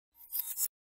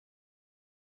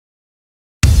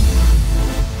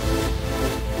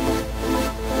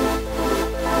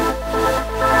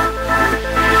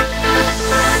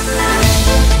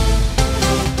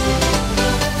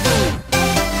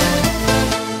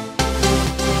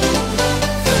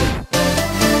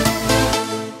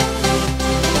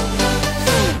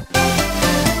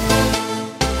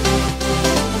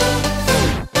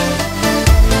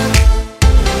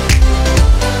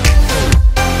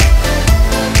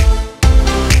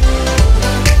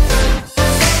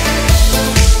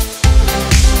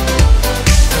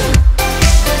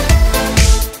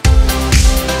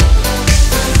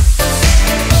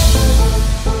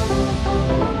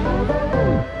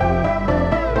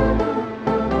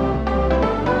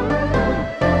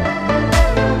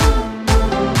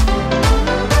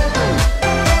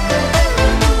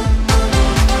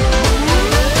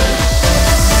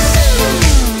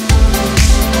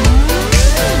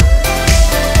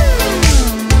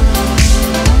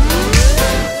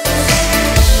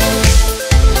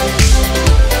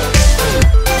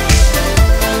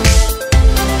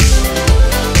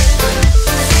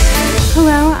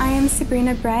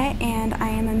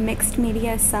mixed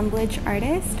media assemblage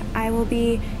artist. I will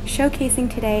be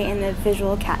showcasing today in the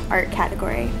visual art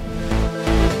category.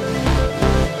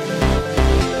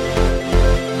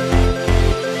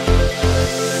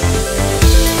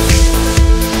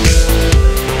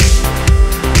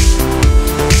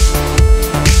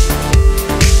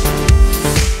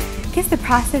 I guess the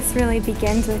process really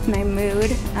begins with my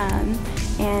mood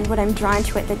and what I'm drawn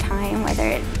to at the time, whether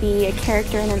it be a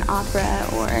character in an opera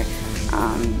or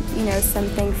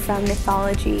something from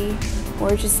mythology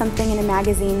or just something in a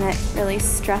magazine that really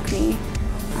struck me.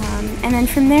 And then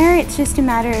from there it's just a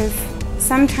matter of,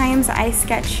 sometimes I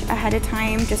sketch ahead of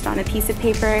time just on a piece of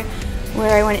paper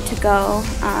where I want it to go.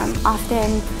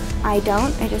 Often I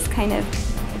don't, I just kind of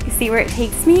see where it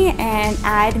takes me and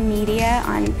add media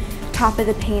on top of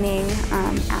the painting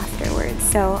afterwards.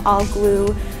 So I'll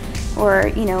glue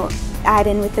or add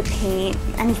in with the paint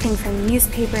anything from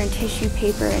newspaper and tissue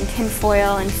paper and tin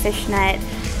foil and fishnet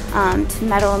to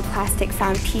metal and plastic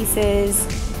found pieces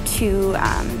to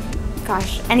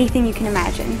anything you can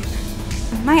imagine.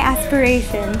 My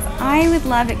aspirations, I would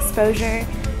love exposure,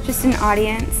 just an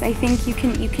audience. I think you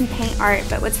can paint art,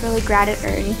 but what's really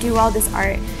gratifying, you do all this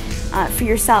art for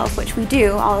yourself, which we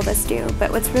do, all of us do, but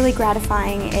what's really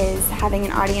gratifying is having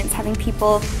an audience, having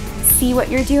people see what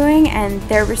you're doing and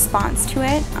their response to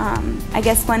it. I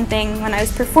guess one thing when I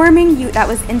was performing, that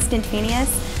was instantaneous.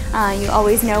 You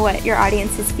always know what your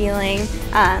audience is feeling,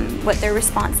 what their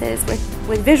response is.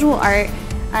 With visual art,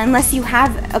 unless you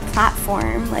have a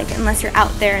platform, unless you're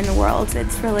out there in the world,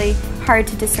 it's really hard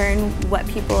to discern what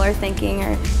people are thinking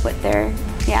or what their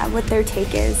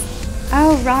take is.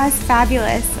 Oh, Raw is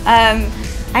fabulous. I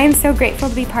am so grateful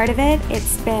to be part of it.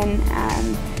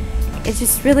 It's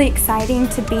just really exciting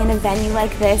to be in a venue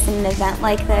like this, and an event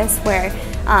like this, where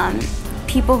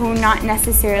people who not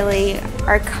necessarily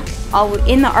are all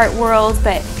in the art world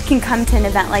but can come to an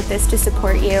event like this to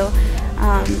support you.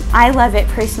 I love it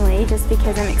personally just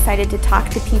because I'm excited to talk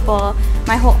to people.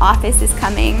 My whole office is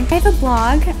coming. I have a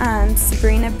blog,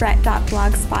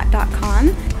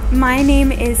 sabrinabrett.blogspot.com. My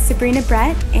name is Sabrina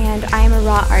Brett and I am a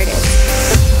raw artist.